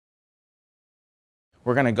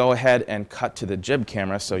We're going to go ahead and cut to the jib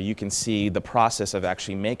camera so you can see the process of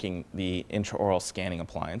actually making the intraoral scanning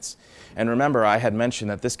appliance. And remember, I had mentioned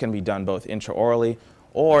that this can be done both intraorally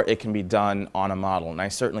or it can be done on a model. And I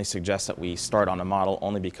certainly suggest that we start on a model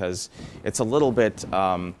only because it's a little bit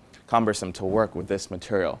cumbersome to work with this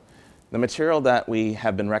material. The material that we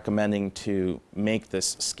have been recommending to make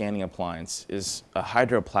this scanning appliance is a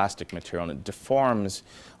hydroplastic material, and it deforms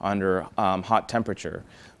under hot temperature,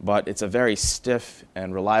 but it's a very stiff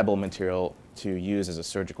and reliable material to use as a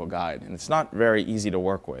surgical guide, and it's not very easy to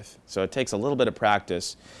work with. So it takes a little bit of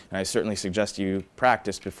practice, and I certainly suggest you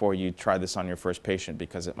practice before you try this on your first patient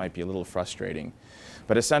because it might be a little frustrating.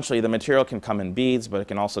 But essentially the material can come in beads, but it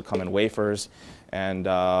can also come in wafers, and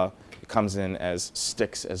it comes in as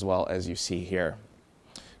sticks as well, as you see here.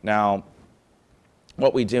 Now,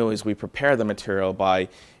 what we do is we prepare the material by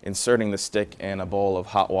inserting the stick in a bowl of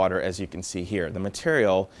hot water, as you can see here. The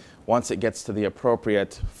material, once it gets to the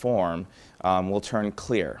appropriate form, will turn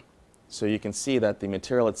clear. So you can see that the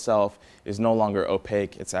material itself is no longer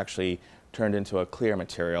opaque. It's actually turned into a clear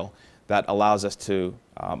material that allows us to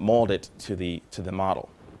mold it to the model.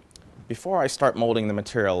 Before I start molding the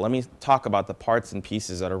material, let me talk about the parts and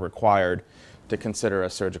pieces that are required to consider a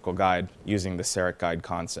surgical guide using the CEREC guide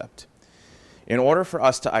concept. In order for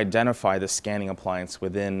us to identify the scanning appliance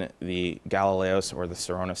within the Galileos or the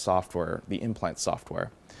Sirona software, the implant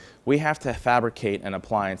software, we have to fabricate an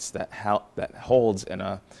appliance that holds in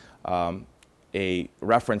a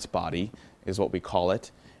reference body, is what we call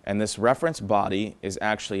it. And this reference body is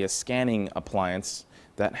actually a scanning appliance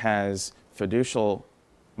that has fiducial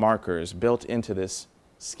markers built into this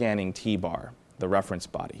scanning T-bar, the reference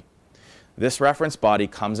body. This reference body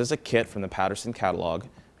comes as a kit from the Patterson catalog,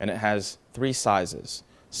 and it has 3 sizes: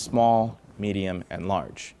 small, medium, and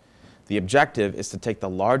large. The objective is to take the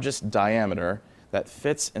largest diameter that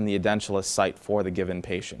fits in the edentulous site for the given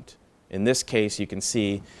patient. In this case, you can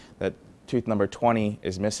see that tooth number 20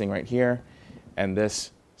 is missing right here, and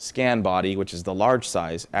this scan body, which is the large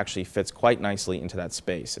size, actually fits quite nicely into that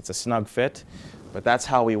space. It's a snug fit, but that's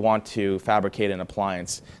how we want to fabricate an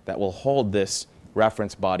appliance that will hold this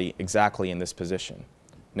reference body exactly in this position.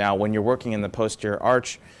 Now, when you're working in the posterior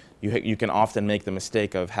arch, you can often make the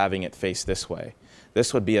mistake of having it face this way.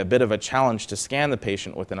 This would be a bit of a challenge to scan the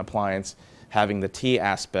patient with an appliance having the T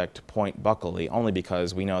aspect point buccally, only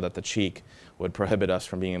because we know that the cheek would prohibit us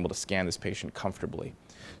from being able to scan this patient comfortably.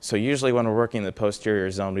 So usually when we're working in the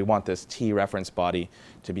posterior zone, we want this T reference body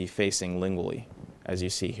to be facing lingually, as you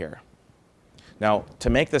see here. Now, to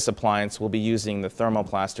make this appliance, we'll be using the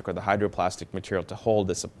thermoplastic or the hydroplastic material to hold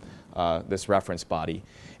this reference body.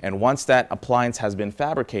 And once that appliance has been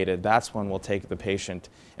fabricated, that's when we'll take the patient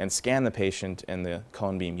and scan the patient in the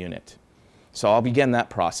cone beam unit. So I'll begin that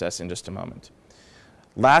process in just a moment.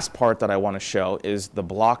 Last part that I want to show is the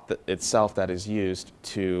block itself that is used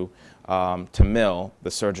to mill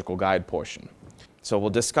the surgical guide portion. So we'll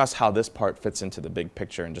discuss how this part fits into the big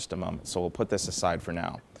picture in just a moment. So we'll put this aside for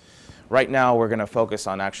now. Right now, we're going to focus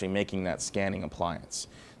on actually making that scanning appliance.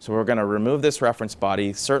 So we're going to remove this reference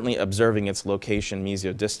body, certainly observing its location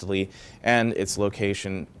mesiodistally and its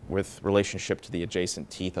location with relationship to the adjacent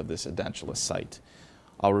teeth of this edentulous site.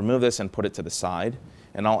 I'll remove this and put it to the side,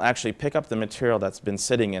 and I'll actually pick up the material that's been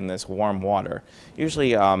sitting in this warm water.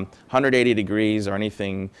 Usually 180 degrees or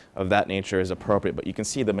anything of that nature is appropriate, but you can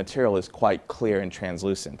see the material is quite clear and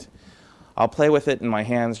translucent. I'll play with it in my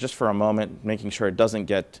hands just for a moment, making sure it doesn't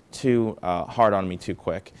get too hard on me too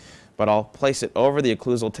quick. But I'll place it over the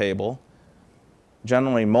occlusal table,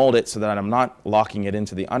 generally mold it so that I'm not locking it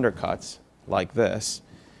into the undercuts like this,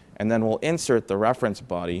 and then we'll insert the reference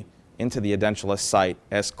body into the edentulous site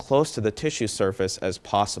as close to the tissue surface as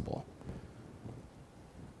possible.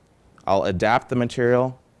 I'll adapt the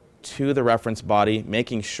material to the reference body,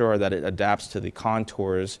 making sure that it adapts to the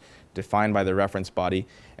contours defined by the reference body,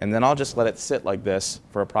 and then I'll just let it sit like this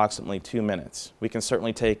for approximately 2 minutes. We can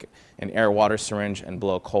certainly take an air-water syringe and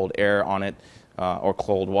blow cold air on it or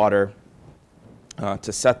cold water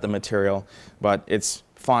to set the material, but it's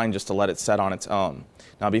fine just to let it set on its own.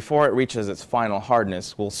 Now, before it reaches its final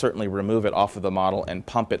hardness, we'll certainly remove it off of the model and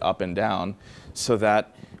pump it up and down so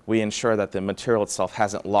that we ensure that the material itself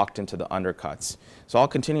hasn't locked into the undercuts. So I'll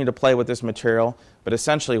continue to play with this material, but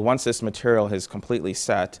essentially once this material is completely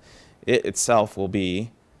set, it itself will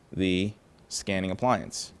be the scanning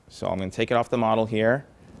appliance. So I'm going to take it off the model here.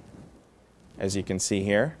 As you can see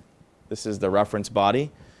here, this is the reference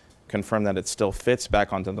body. Confirm that it still fits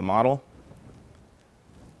back onto the model,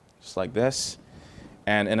 just like this.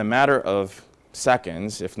 And in a matter of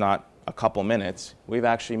seconds, if not a couple minutes, we've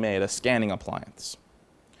actually made a scanning appliance.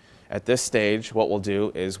 At this stage, what we'll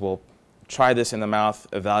do is we'll try this in the mouth,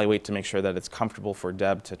 evaluate to make sure that it's comfortable for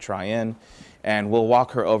Deb to try in, and we'll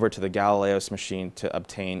walk her over to the Galileos machine to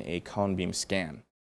obtain a cone beam scan.